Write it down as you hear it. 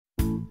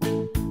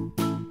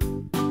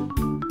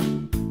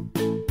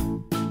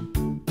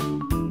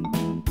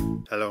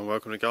Hello and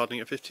welcome to Gardening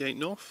at 58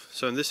 North.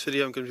 So in this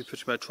video I'm going to be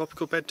putting my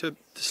tropical bed to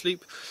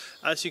sleep.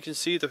 As you can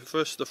see, the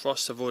first of the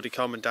frosts have already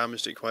come and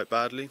damaged it quite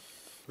badly.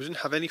 We didn't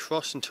have any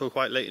frost until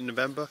quite late in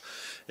November.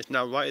 It's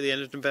now right at the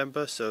end of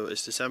November, so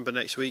it's December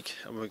next week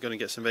and we're going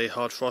to get some very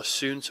hard frost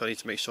soon, so I need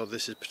to make sure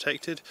this is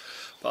protected.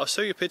 But I'll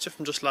show you a picture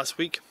from just last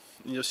week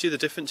and you'll see the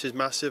difference is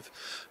massive.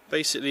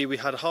 Basically we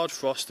had a hard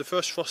frost. The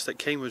first frost that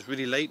came was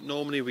really late.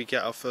 Normally we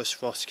get our first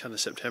frost kind of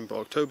September,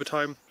 October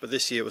time, but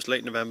this year it was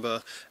late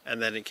November,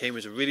 and then it came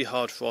as a really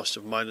hard frost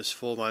of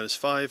 -4,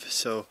 -5,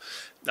 so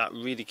that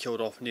really killed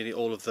off nearly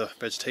all of the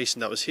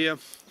vegetation that was here.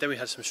 Then we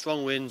had some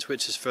strong winds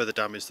which has further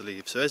damaged the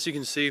leaves. So as you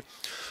can see,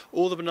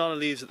 all the banana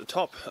leaves at the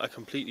top are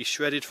completely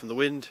shredded from the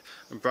wind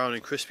and brown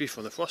and crispy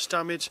from the frost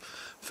damage.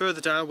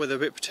 Further down, where they're a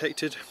bit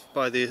protected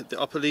by the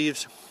upper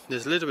leaves,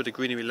 there's a little bit of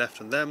greenery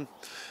left on them.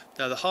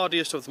 Now the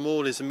hardiest of them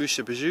all is the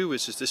Musa Basjoo,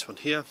 which is this one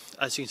here.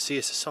 As you can see,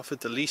 it's suffered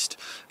the least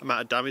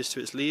amount of damage to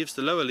its leaves.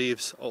 The lower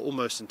leaves are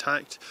almost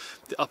intact.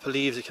 The upper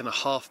leaves are kind of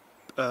half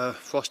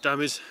frost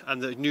damage,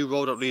 and the new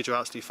rolled up leaves are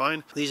absolutely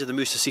fine. These are the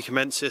Musa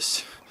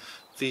sikkimensis.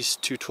 These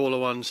two taller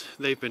ones,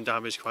 they've been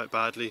damaged quite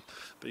badly,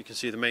 but you can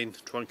see the main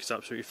trunk is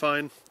absolutely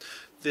fine.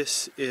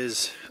 This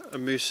is a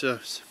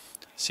Musa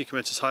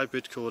sikkimensis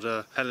hybrid called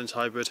Helen's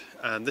hybrid,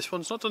 and this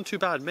one's not done too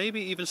bad,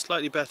 maybe even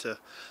slightly better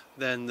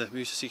than the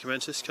Musa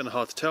sikkimensis, kind of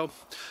hard to tell.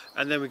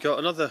 And then we got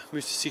another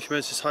Musa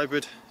sikkimensis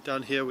hybrid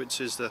down here,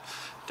 which is the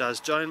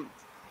Daj Giant.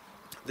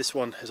 This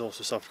one has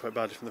also suffered quite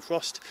badly from the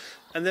frost.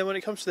 And then when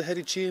it comes to the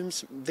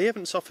Hedychiums, they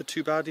haven't suffered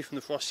too badly from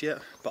the frost yet,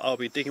 but I'll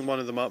be digging one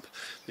of them up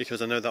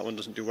because I know that one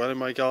doesn't do well in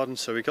my garden.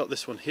 So we got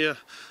this one here,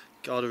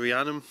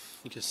 gardnerianum.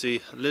 You can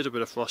see a little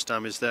bit of frost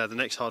damage there. The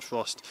next hard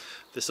frost,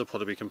 this will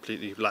probably be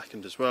completely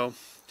blackened as well.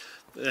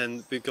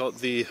 Then we've got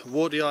the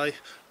wardii,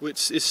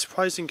 which is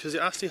surprising because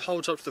it actually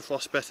holds up to the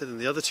frost better than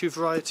the other two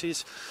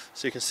varieties.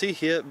 So you can see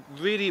here,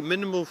 really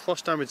minimal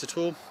frost damage at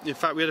all. In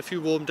fact, we had a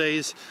few warm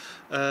days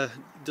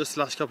just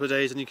the last couple of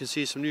days, and you can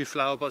see some new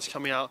flower buds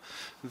coming out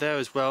there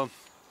as well.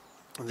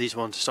 And these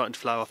ones are starting to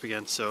flower up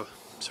again, so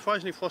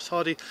surprisingly frost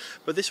hardy.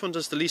 But this one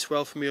does the least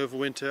well for me over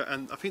winter,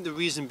 and I think the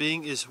reason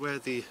being is where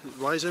the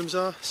rhizomes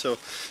are. So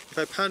if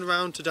I pan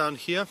around to down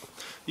here,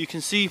 you can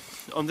see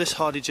on this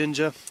hardy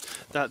ginger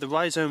that the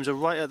rhizomes are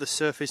right at the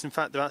surface. In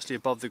fact, they're actually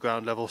above the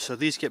ground level, so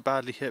these get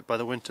badly hit by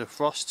the winter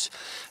frosts.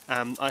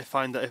 I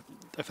find that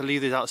if I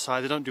leave these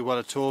outside, they don't do well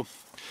at all.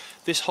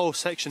 This whole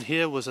section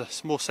here was a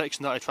small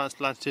section that I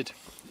transplanted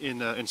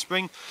in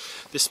spring.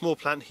 This small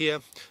plant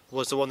here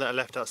was the one that I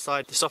left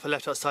outside. The stuff I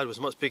left outside was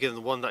much bigger than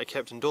the one that I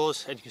kept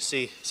indoors, and you can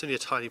see it's only a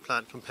tiny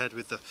plant compared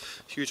with the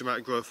huge amount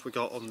of growth we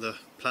got on the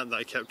plant that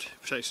I kept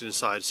protected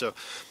inside. So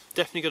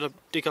definitely going to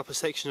dig up a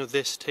section of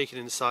this, take it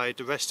inside.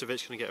 The rest of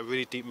it's going to get a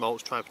really deep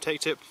mulch, try and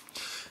protect it.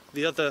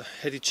 The other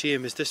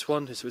Hedychium is this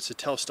one, it's a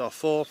Telstar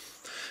 4.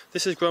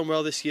 This has grown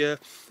well this year.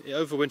 It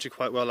overwintered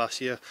quite well last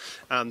year,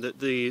 and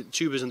the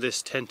tubers in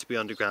this tend to be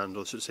underground,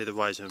 or should say the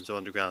rhizomes are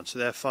underground, so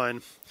they're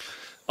fine.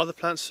 Other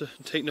plants to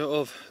take note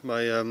of,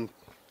 my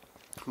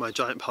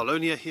giant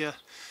Paulownia here,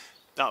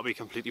 that'll be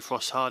completely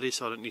frost hardy,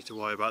 so I don't need to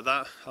worry about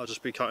that. I'll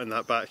just be cutting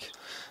that back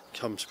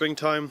come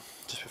springtime,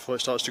 just before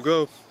it starts to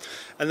grow.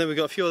 And then we've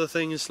got a few other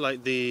things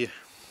like the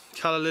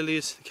calla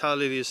lilies. The calla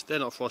lilies, they're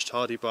not frost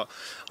hardy, but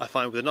I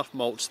find with enough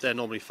mulch they're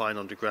normally fine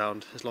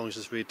underground as long as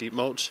it's really deep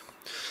mulch.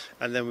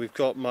 And then we've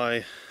got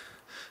my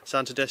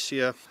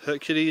Zantedeschia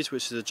Hercules,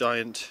 which is a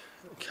giant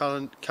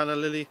canna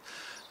lily.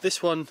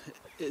 This one,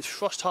 it's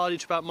frost hardy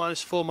to about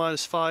 -4,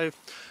 -5.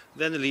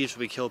 Then the leaves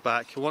will be killed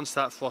back. Once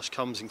that frost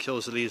comes and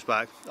kills the leaves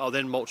back, I'll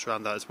then mulch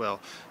around that as well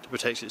to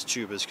protect its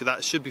tubers, because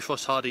that should be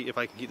frost hardy if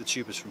I can keep the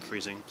tubers from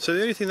freezing. So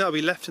the only thing that will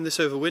be left in this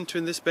overwinter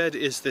in this bed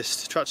is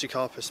this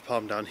Trachycarpus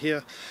palm down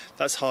here.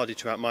 That's hardy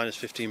to about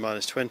 -15,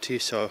 -20,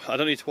 so I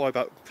don't need to worry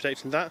about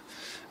protecting that.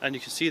 And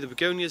you can see the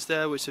begonias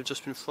there, which have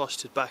just been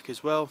frosted back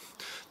as well.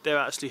 They're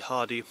actually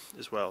hardy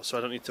as well, so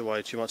I don't need to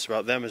worry too much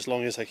about them as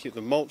long as I keep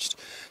them mulched.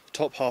 The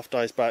top half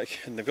dies back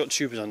and they've got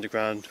tubers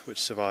underground which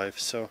survive.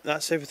 So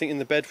that's everything in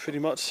the bed pretty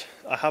much.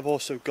 I have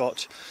also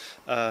got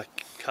a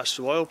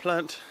castor oil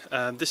plant.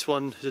 This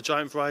one is a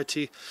giant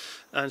variety,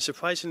 and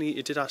surprisingly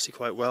it did actually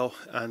quite well,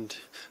 and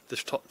the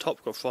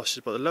top got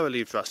frosted, but the lower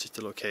leaves are actually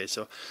still okay.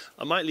 So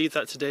I might leave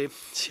that today,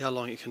 see how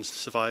long it can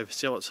survive,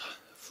 see how much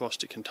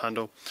frost it can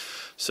handle.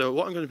 So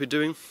what I'm going to be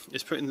doing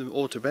is putting them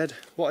all to bed.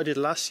 What I did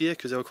last year,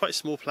 because they were quite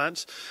small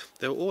plants,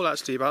 they were all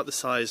actually about the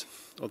size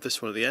of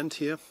this one at the end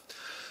here,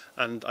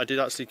 and I did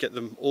actually get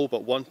them all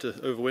but one to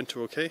overwinter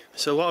okay.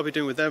 So what I'll be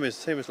doing with them is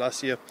the same as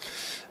last year,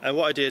 and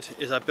what I did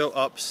is I built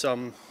up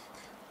some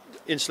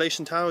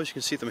insulation towers. You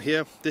can see them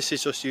here. This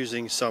is just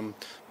using some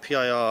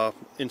PIR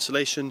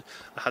insulation.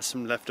 I had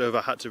some left over.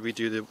 I had to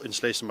redo the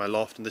insulation in my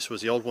loft, and this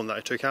was the old one that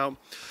I took out.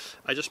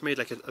 I just made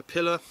like a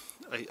pillar.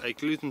 I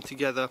glued them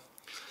together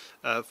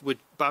with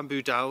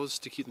bamboo dowels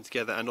to keep them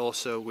together, and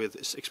also with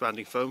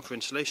expanding foam for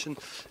insulation,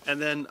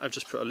 and then I've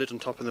just put a lid on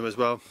top of them as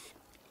well,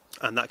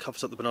 and that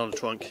covers up the banana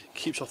trunk,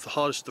 keeps off the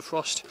hardest of the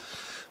frost.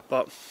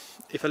 But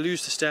if I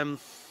lose the stem,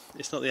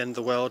 It's not the end of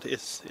the world.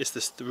 It's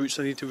the roots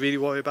I need to really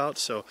worry about.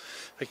 So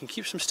if I can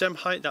keep some stem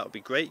height, that would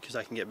be great, because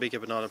I can get bigger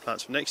banana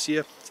plants for next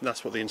year, and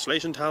that's what the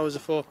insulation towers are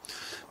for.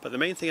 But the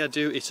main thing I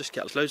do is just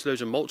get loads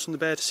of mulch in the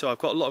bed. So I've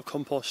got a lot of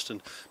compost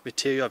and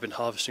material I've been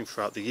harvesting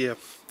throughout the year.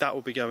 That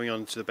will be going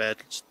onto the bed.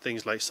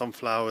 Things like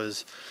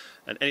sunflowers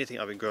and anything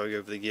I've been growing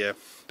over the year,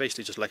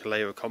 basically just like a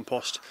layer of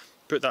compost.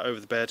 Put that over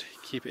the bed,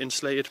 keep it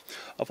insulated.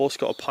 I've also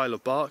got a pile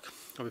of bark.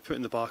 I'll be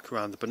putting the bark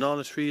around the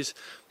banana trees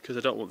because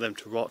I don't want them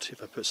to rot.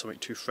 If I put something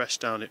too fresh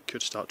down, it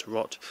could start to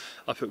rot.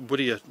 I'll put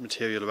woodier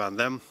material around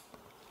them.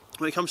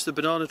 When it comes to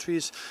the banana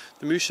trees,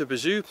 the Musa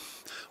basjoo,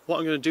 what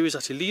I'm going to do is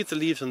actually leave the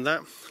leaves on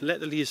that, let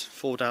the leaves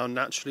fall down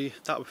naturally.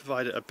 That will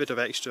provide a bit of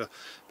extra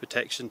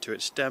protection to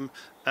its stem,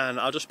 and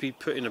I'll just be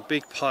putting a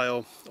big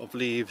pile of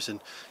leaves and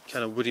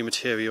kind of woody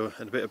material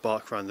and a bit of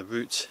bark around the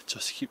roots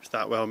just to keep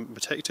that well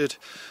protected.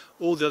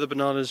 All the other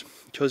bananas,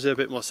 because they're a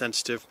bit more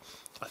sensitive,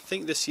 I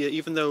think this year,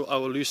 even though I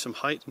will lose some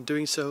height in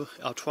doing so,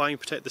 I'll try and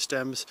protect the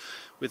stems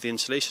with the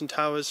insulation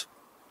towers.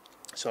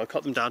 So I'll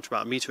cut them down to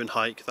about 1 meter in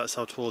height, that's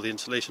how tall the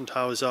insulation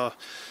towers are,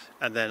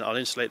 and then I'll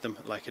insulate them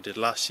like I did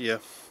last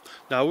year.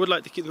 Now I would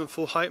like to keep them at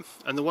full height,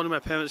 and the one in my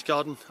parents'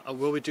 garden, I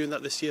will be doing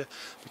that this year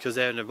because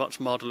they're in a much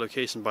milder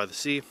location by the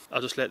sea. I'll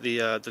just let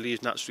the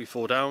leaves naturally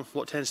fall down.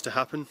 What tends to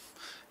happen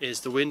is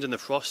the wind and the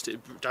frost,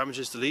 it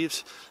damages the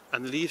leaves,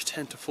 and the leaves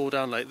tend to fall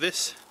down like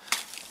this.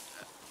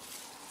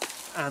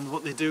 And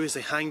what they do is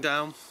they hang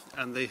down,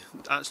 and they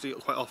actually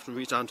quite often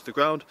reach down to the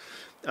ground,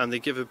 and they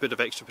give a bit of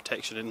extra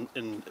protection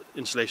in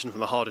insulation from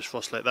the hardest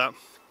frost like that.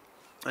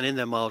 And in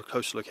their mild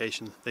coastal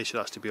location, they should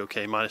actually be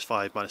okay.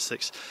 -5,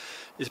 -6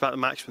 is about the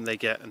maximum they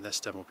get, and their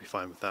stem will be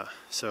fine with that.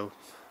 So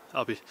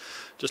I'll be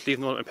just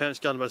leaving them on my parents'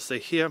 garden, but as I say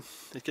here,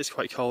 it gets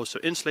quite cold, so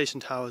insulation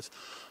towers,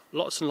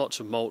 lots and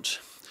lots of mulch,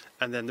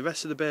 and then the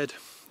rest of the bed,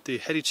 the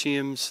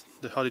hedychiums,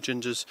 the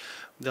hydrogingers,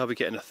 they'll be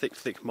getting a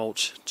thick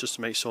mulch just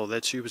to make sure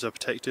their tubers are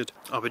protected.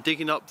 I'll be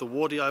digging up the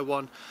wardii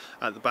one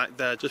at the back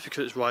there just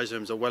because its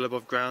rhizomes are well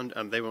above ground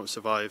and they won't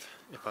survive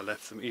if I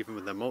left them even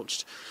when they're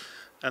mulched.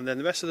 And then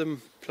the rest of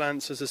them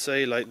plants, as I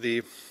say, like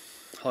the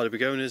hardy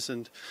begonias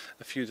and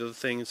a few other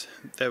things,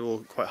 they're all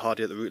quite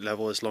hardy at the root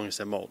level as long as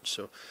they're mulched.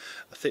 So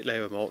a thick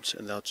layer of mulch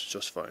and they'll do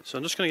just fine. So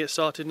I'm just going to get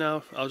started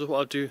now. What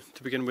I'll do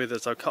to begin with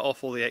is I'll cut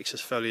off all the excess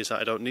foliage that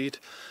I don't need,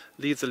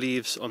 leave the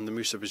leaves on the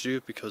Musa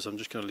basjoo because I'm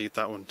just going to leave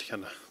that one to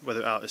kind of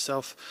weather it out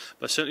itself.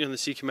 But certainly on the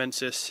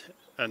sikkimensis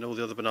and all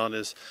the other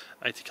bananas,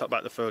 I need to cut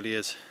back the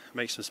foliage,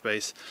 make some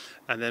space,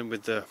 and then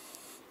with the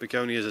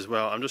begonias as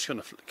well, I'm just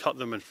going to cut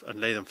them and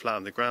lay them flat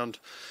on the ground.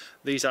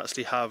 These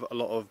actually have a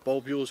lot of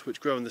bulbules which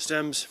grow in the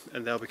stems,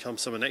 and they'll become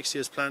some of next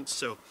year's plants,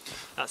 so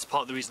that's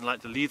part of the reason I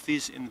like to leave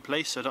these in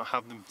place so I don't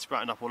have them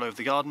sprouting up all over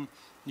the garden.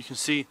 You can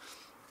see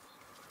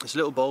there's a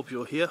little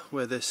bulbule here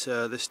where this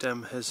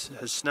stem has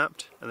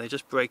snapped, and they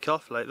just break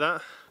off like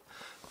that,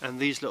 and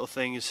these little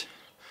things,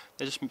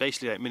 they're just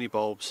basically like mini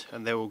bulbs,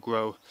 and they will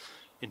grow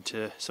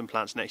into some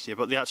plants next year.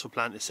 But the actual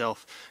plant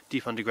itself,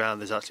 deep underground,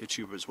 there's actually a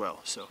tuber as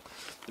well. So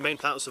the main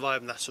plant will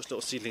survive, and that's just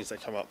little seedlings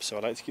that come up. So I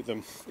like to keep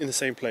them in the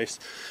same place,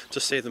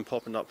 just save them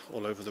popping up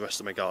all over the rest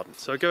of my garden.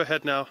 So I'll go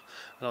ahead now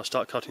and I'll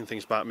start cutting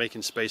things back,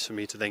 making space for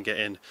me to then get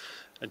in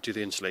and do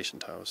the insulation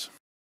towers.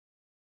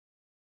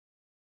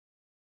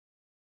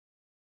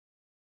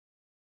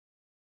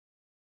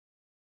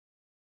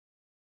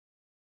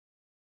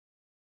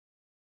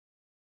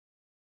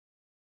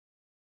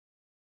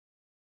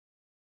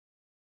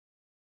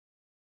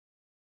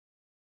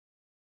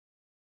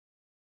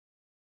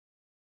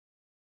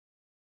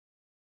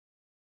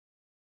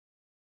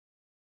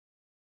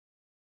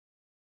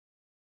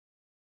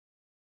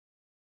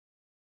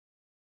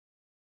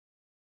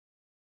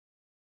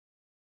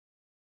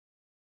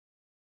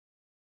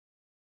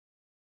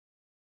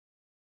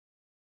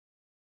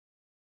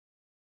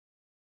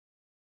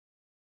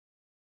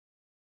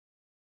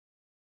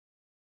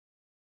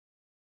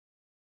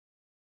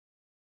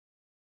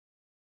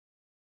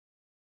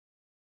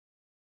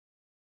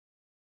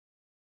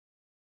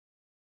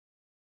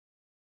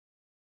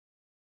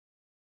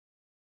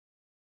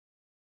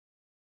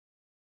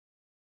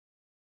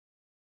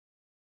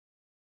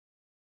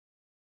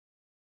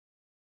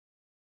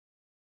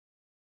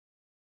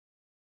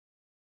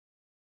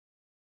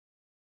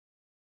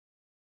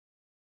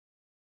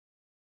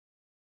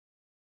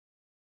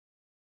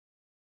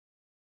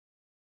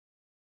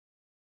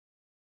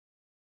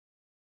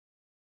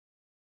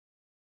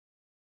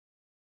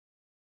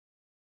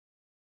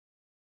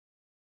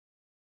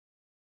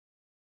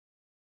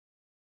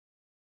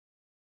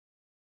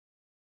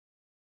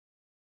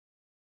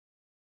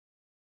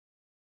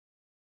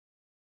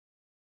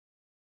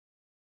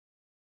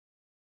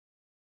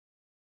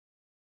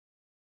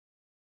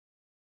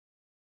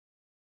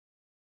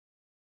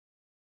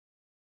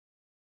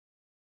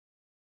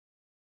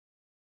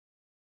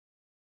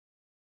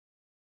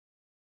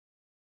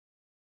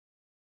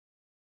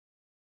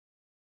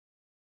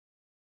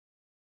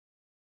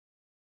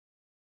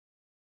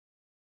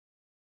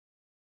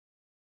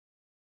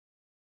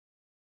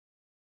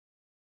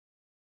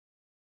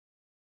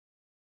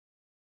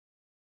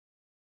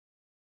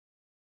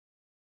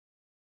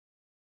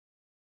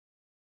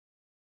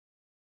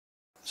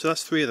 So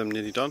that's 3 of them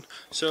nearly done.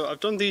 So I've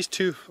done these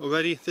 2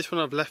 already. This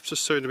one I've left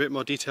just so in a bit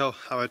more detail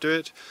how I do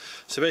it.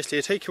 So basically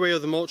I take away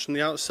all the mulch on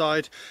the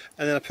outside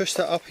and then I push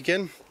that up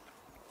again.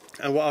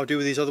 And what I'll do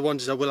with these other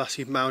ones is I will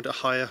actually mount it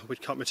higher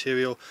with cut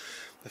material.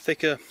 The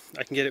thicker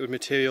I can get it with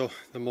material,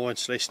 the more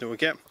insulation it will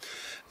get.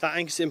 That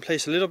anchors it in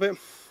place a little bit.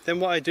 Then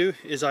what I do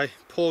is I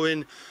pour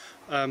in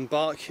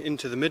bark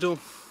into the middle.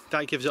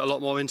 That gives it a lot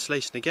more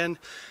insulation again.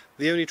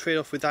 The only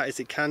trade-off with that is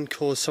it can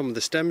cause some of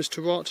the stems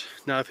to rot.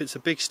 Now if it's a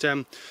big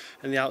stem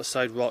and the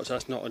outside rots,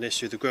 that's not an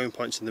issue. The growing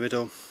point's in the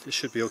middle, it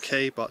should be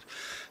okay, but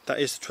that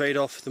is the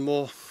trade-off. The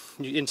more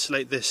you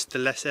insulate this, the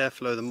less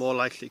airflow, the more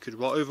likely it could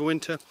rot over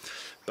winter.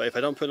 But if I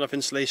don't put enough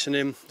insulation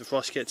in, the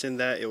frost gets in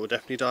there, it will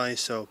definitely die.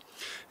 So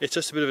it's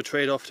just a bit of a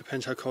trade-off,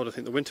 depends how cold I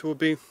think the winter will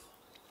be.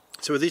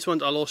 So with these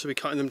ones I'll also be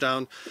cutting them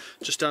down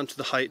just down to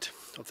the height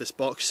of this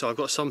box. So I've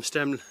got some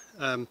stem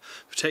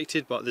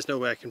protected, but there's no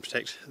way I can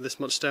protect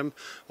this much stem,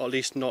 or at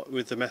least not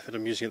with the method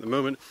I'm using at the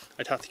moment.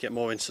 I'd have to get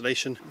more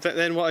insulation.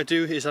 Then what I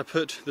do is I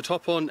put the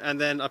top on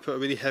and then I put a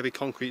really heavy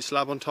concrete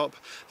slab on top.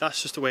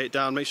 That's just to weigh it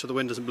down, make sure the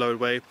wind doesn't blow it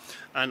away,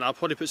 and I'll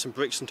probably put some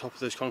bricks on top of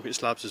those concrete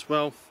slabs as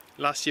well.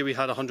 Last year we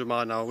had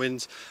 100-mile-an-hour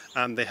winds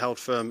and they held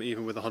firm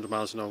even with 100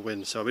 miles an hour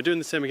wind. So we're doing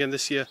the same again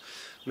this year.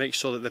 Make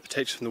sure that they're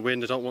protected from the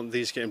wind. I don't want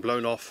these getting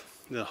blown off,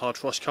 the hard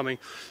frost coming,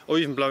 or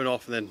even blown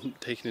off and then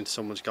taken into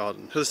someone's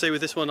garden. So as I say,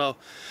 with this one I'll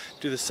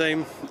do the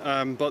same,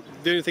 but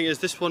the only thing is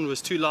this one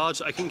was too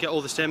large. I couldn't get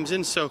all the stems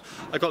in, so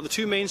I got the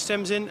 2 main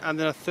stems in and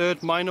then a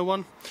 3rd minor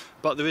one,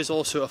 but there is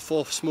also a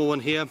 4th small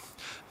one here.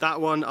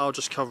 That one I'll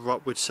just cover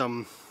up with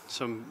some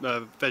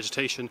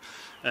vegetation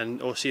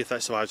or see if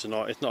that survives or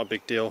not. It's not a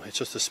big deal, it's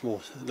just a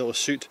small little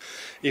shoot.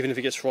 Even if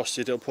it gets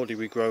frosted, it'll probably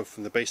regrow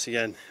from the base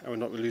again and we're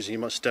not losing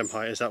much stem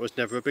height, as that was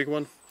never a big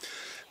one.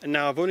 And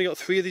now I've only got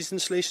 3 of these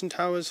insulation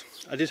towers.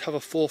 I did have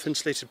a 4th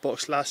insulated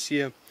box last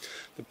year.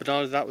 The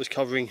banana that was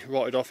covering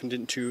rotted off and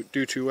didn't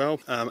do too well,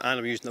 and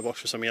I'm using the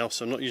box for something else,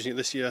 so I'm not using it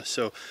this year.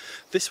 So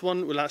this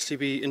one will actually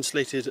be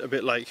insulated a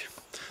bit like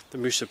the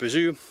Musa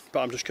basjoo,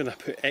 but I'm just going to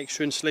put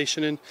extra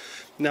insulation in.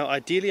 Now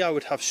ideally I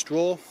would have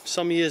straw.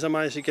 Some years I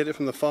managed to get it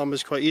from the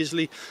farmers quite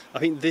easily. I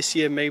think this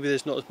year maybe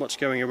there's not as much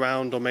going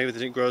around, or maybe they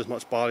didn't grow as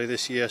much barley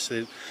this year,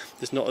 so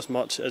there's not as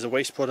much as a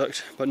waste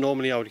product, but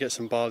normally I would get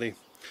some barley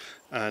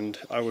and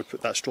I would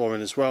put that straw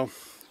in as well.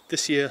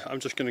 This year I'm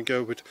just going to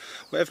go with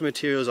whatever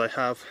materials I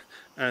have,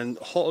 and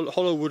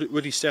hollow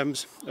woody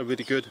stems are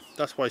really good.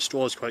 That's why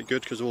straw is quite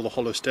good, because of all the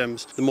hollow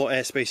stems. The more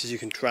air spaces you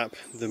can trap,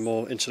 the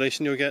more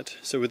insulation you'll get.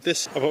 So with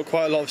this I've got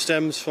quite a lot of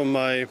stems from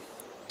my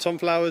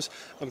sunflowers.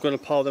 I'm going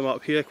to pile them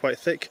up here quite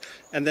thick,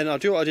 and then I'll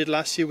do what I did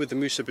last year with the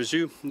Musa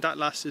basjoo. That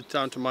lasted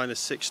down to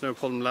 -6, no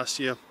problem last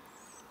year.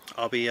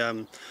 I'll be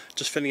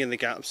just filling in the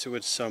gaps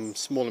with some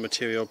smaller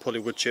material, probably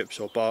wood chips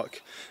or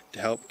bark,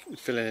 to help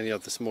fill in any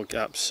of the small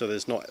gaps so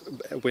there's not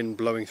wind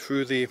blowing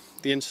through the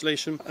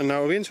insulation. And now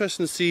it'll be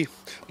interesting to see,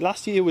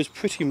 last year was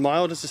pretty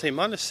mild, as I say,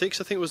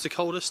 -6 I think was the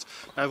coldest.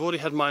 I've already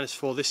had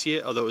 -4 this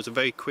year, although it was a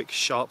very quick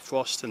sharp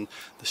frost, and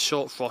the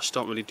short frosts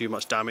don't really do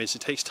much damage. It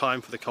takes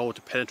time for the cold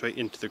to penetrate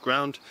into the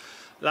ground.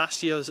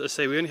 Last year, as I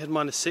say, we only had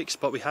 -6,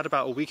 but we had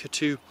about a week or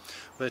 2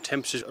 where the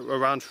temperatures were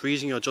around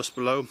freezing or just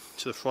below,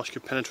 so the frost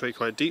could penetrate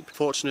quite deep.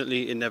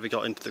 Fortunately, it never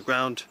got into the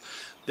ground.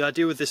 The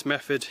idea with this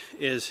method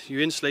is you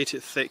insulate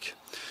it thick,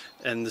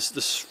 and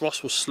the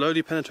frost will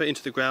slowly penetrate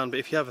into the ground, but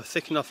if you have a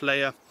thick enough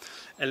layer,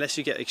 unless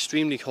you get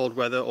extremely cold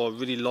weather or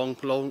really long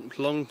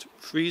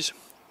freeze,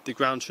 the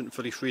ground shouldn't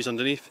fully freeze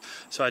underneath.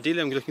 So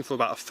ideally I'm looking for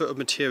about 1 foot of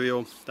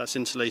material that's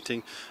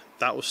insulating.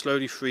 That will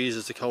slowly freeze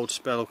as the cold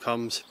spell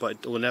comes, but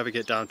it will never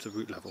get down to the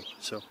root level.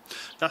 So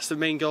that's the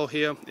main goal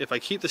here. If I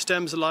keep the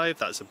stems alive,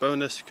 that's a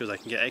bonus, because I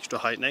can get extra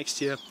height next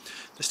year.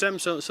 The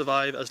stems don't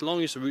survive. As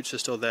long as the roots are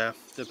still there,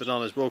 the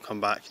bananas will come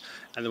back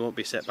and they won't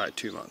be set back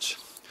too much.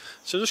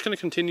 So I'm just going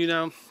to continue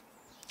now,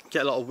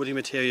 get a lot of woody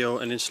material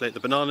and insulate the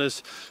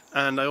bananas,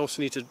 and I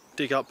also need to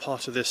dig up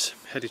part of this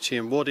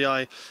Hedychium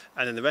wardii,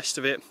 and then the rest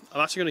of it I'm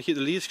actually going to keep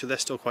the leaves because they're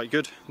still quite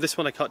good. This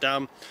one I cut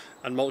down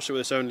and mulched it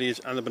with its own leaves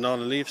and the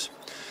banana leaves.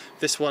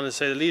 This one, as I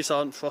say, the leaves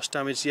aren't frost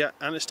damaged yet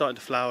and it's starting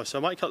to flower, so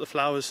I might cut the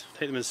flowers,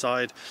 take them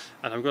inside,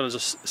 and I'm going to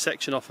just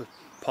section off a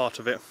part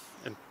of it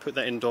and put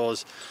that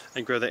indoors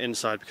and grow that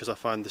inside, because I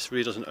find this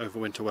really doesn't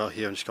overwinter well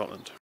here in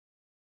Scotland.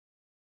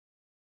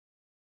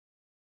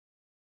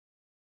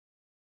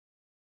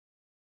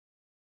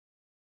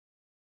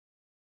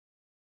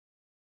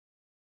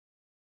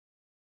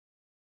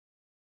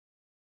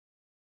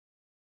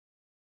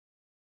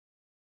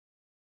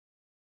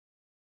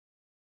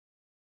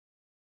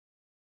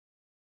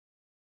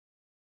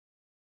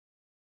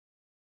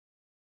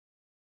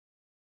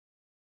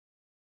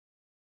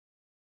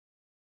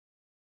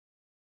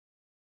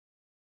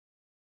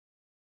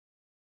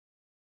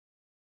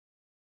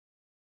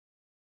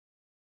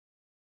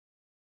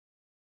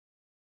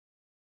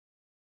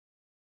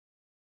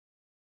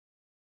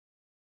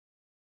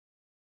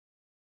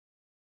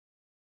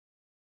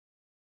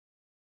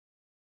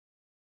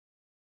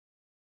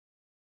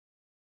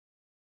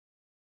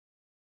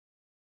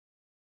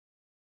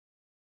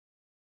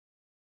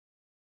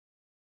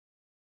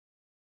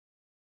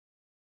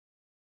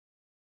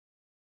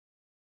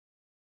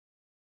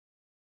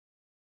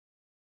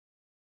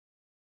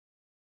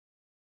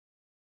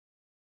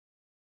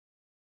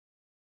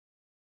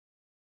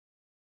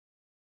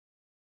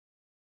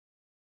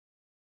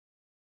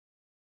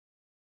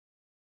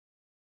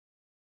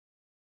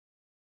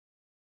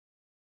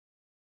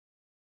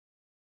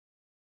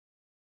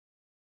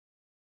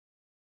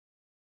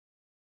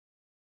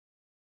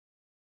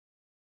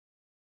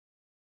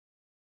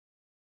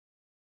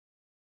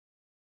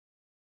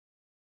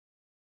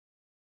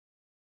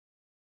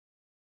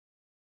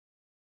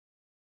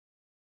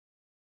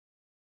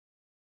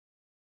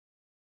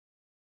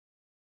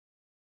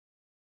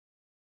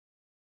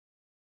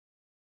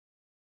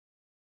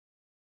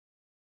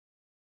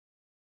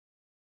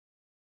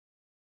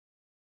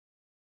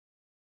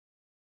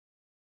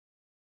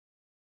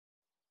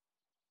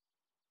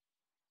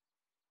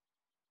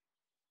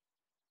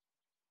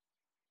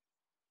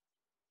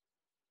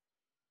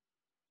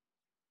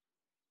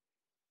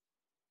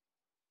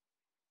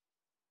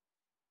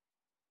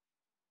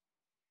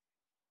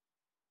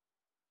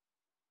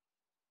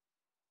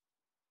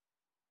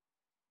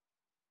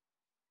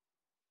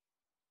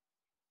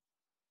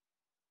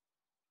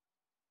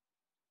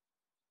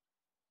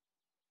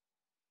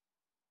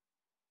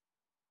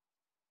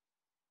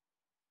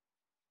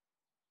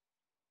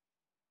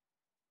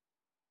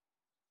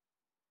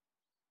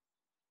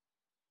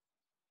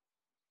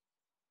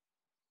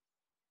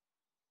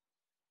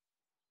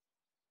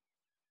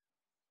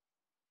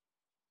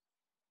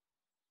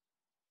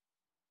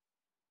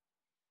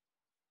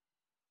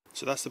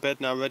 So that's the bed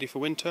now ready for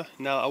winter.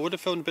 Now I would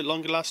have filmed a bit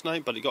longer last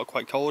night, but it got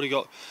quite cold. It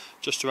got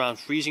just around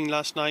freezing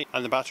last night,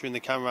 and the battery in the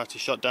camera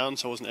actually shut down,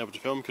 so I wasn't able to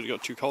film because it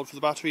got too cold for the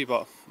battery.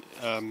 But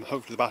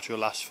hopefully the battery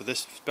will last for this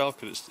spell,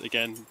 because it's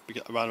again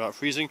around about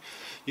freezing.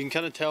 You can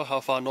kind of tell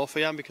how far north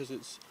I am because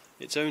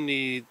it's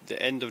only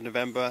the end of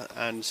November,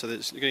 and so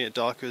it's going to get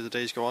darker as the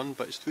days go on,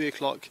 but it's 3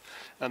 o'clock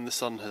and the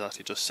sun has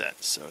actually just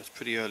set, so it's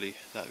pretty early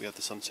that we have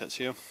the sunsets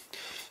here.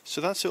 So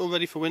that's it all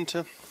ready for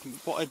winter.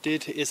 What I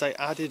did is I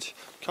added,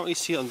 can't really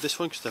see it on this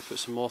one because I put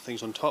some more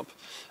things on top,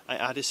 I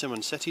added some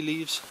Unseti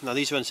leaves. Now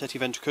these are Unseti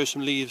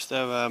ventricosum leaves.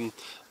 They're,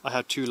 I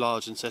had 2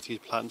 large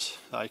Unseti plants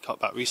that I cut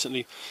back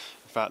recently.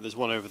 In fact, there's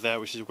one over there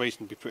which is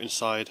waiting to be put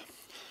inside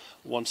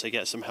once I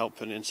get some help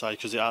putting it inside,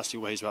 because it actually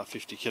weighs about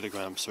 50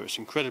 kilograms, so it's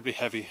incredibly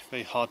heavy,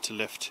 very hard to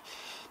lift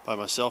by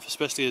myself,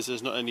 especially as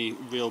there's not any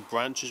real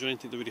branches or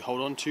anything to really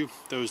hold on to.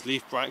 Those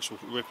leaf bracts will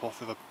rip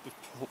off if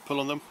I pull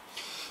on them.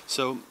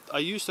 So I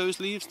used those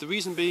leaves. The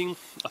reason being,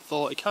 I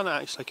thought it kind of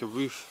acts like a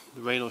roof,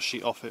 the rain will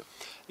sheet off it.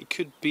 It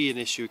could be an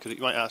issue because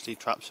it might actually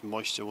trap some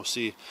moisture. We'll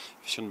see if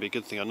it's going to be a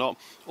good thing or not.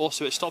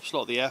 Also, it stops a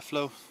lot of the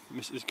airflow.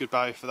 It's a good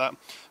barrier for that.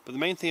 But the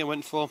main thing I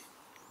went for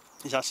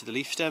is actually the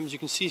leaf stems. You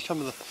can see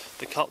some of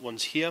the cut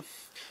ones here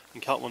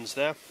and cut ones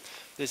there.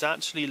 There's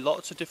actually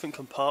lots of different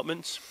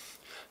compartments,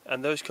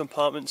 and those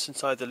compartments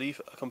inside the leaf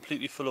are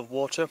completely full of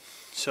water.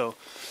 So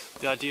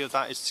the idea of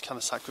that is kind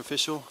of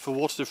sacrificial. For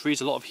water to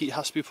freeze, a lot of heat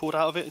has to be pulled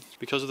out of it.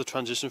 Because of the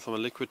transition from a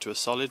liquid to a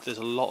solid, there's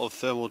a lot of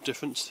thermal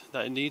difference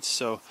that it needs.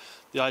 So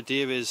the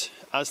idea is,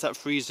 as that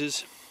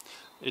freezes,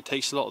 it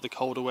takes a lot of the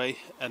cold away,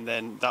 and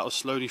then that will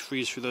slowly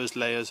freeze through those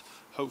layers.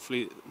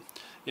 Hopefully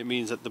it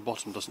means that the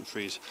bottom doesn't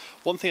freeze.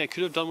 One thing I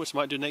could have done, which I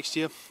might do next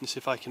year, is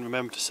if I can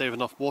remember to save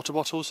enough water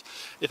bottles.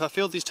 If I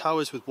filled these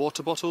towers with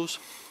water bottles,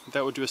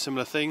 that would do a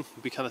similar thing. It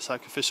would be kind of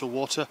sacrificial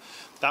water.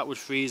 That would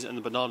freeze and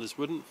the bananas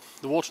wouldn't.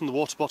 The water in the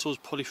water bottles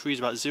probably freeze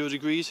about 0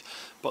 degrees,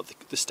 but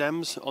the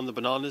stems on the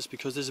bananas,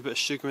 because there's a bit of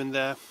sugar in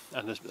there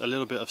and a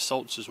little bit of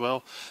salts as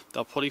well,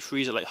 they'll probably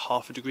freeze at like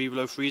 ½ degree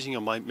below freezing,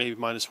 or maybe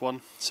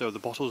 -1. So the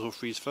bottles will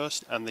freeze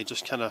first, and they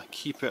just kind of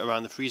keep it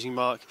around the freezing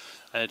mark,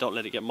 and don't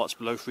let it get much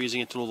below freezing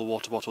until all the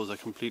water bottles are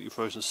completely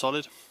frozen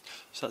solid.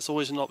 So that's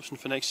always an option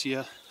for next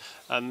year.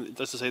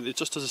 And as I say, it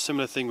just does a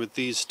similar thing with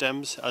these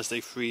stems. As they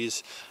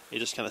freeze, it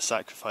just kind of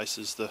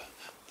sacrifices the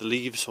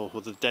leaves, or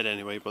the dead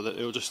anyway, but it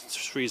will just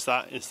freeze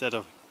that instead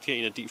of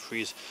getting a deep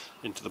freeze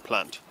into the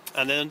plant.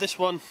 And then on this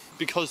one,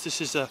 because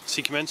this is a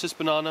sikkimensis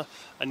banana,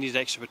 I needed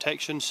extra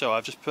protection, so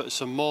I've just put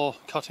some more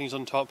cuttings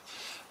on top.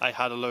 I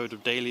had a load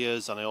of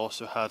dahlias, and I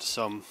also had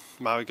some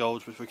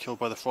marigolds which were killed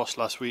by the frost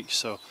last week,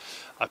 so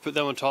I put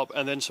them on top,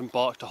 and then some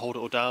bark to hold it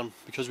all down,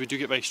 because we do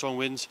get very strong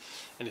winds,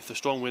 and if the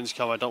strong winds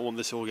come, I don't want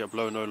this all to get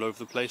blown all over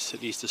the place.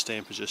 It needs to stay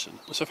in position.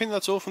 So I think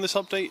that's all from this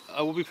update.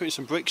 I will be putting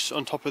some bricks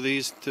on top of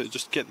these to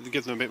just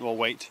give them a bit more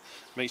weight,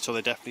 make sure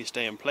they definitely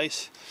stay in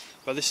place.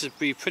 But this will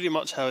be pretty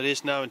much how it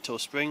is now until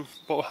spring.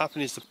 What will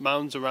happen is the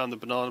mounds around the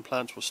banana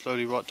plants will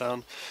slowly rot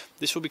down.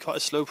 This will be quite a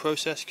slow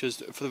process,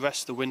 because for the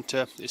rest of the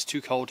winter it's too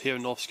cold here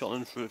in North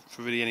Scotland for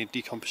really any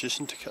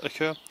decomposition to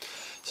occur.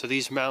 So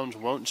these mounds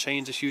won't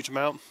change a huge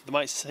amount. They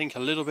might sink a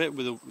little bit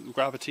with the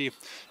gravity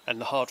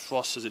and the hard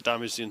frost as it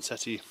damages the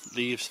Unseti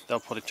leaves. They'll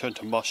probably turn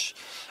to mush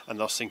and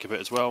they'll sink a bit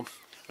as well.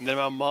 And then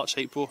around March,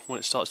 April, when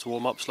it starts to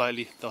warm up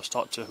slightly, they'll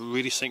start to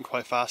really sink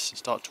quite fast and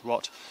start to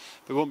rot.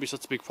 But it won't be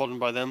such a big problem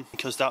by then,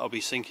 because that will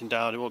be sinking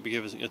down. It won't be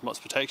giving as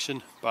much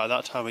protection. By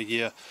that time of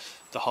year,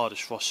 the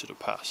hardest frost should have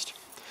passed.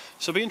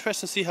 So it'll be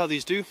interesting to see how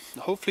these do.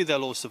 Hopefully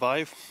they'll all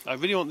survive. I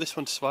really want this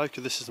one to survive,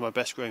 because this is my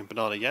best growing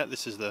banana yet.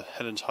 This is the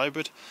Helen's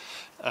hybrid,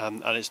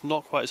 and it's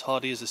not quite as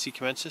hardy as the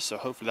sikkimensis, so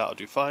hopefully that'll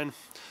do fine.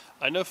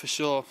 I know for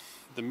sure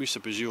the Musa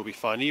Basjoo will be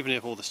fine, even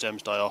if all the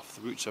stems die off.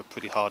 The roots are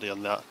pretty hardy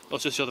on that.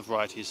 Not just the other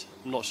varieties.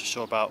 I'm not so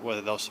sure about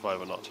whether they'll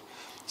survive or not.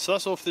 So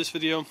that's all for this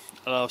video,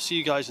 and I'll see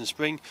you guys in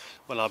spring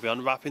when I'll be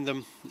unwrapping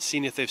them,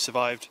 seeing if they've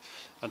survived,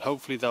 and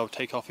hopefully they'll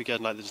take off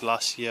again like this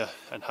last year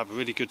and have a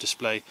really good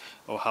display,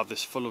 or have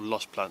this full of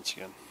lost plants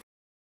again.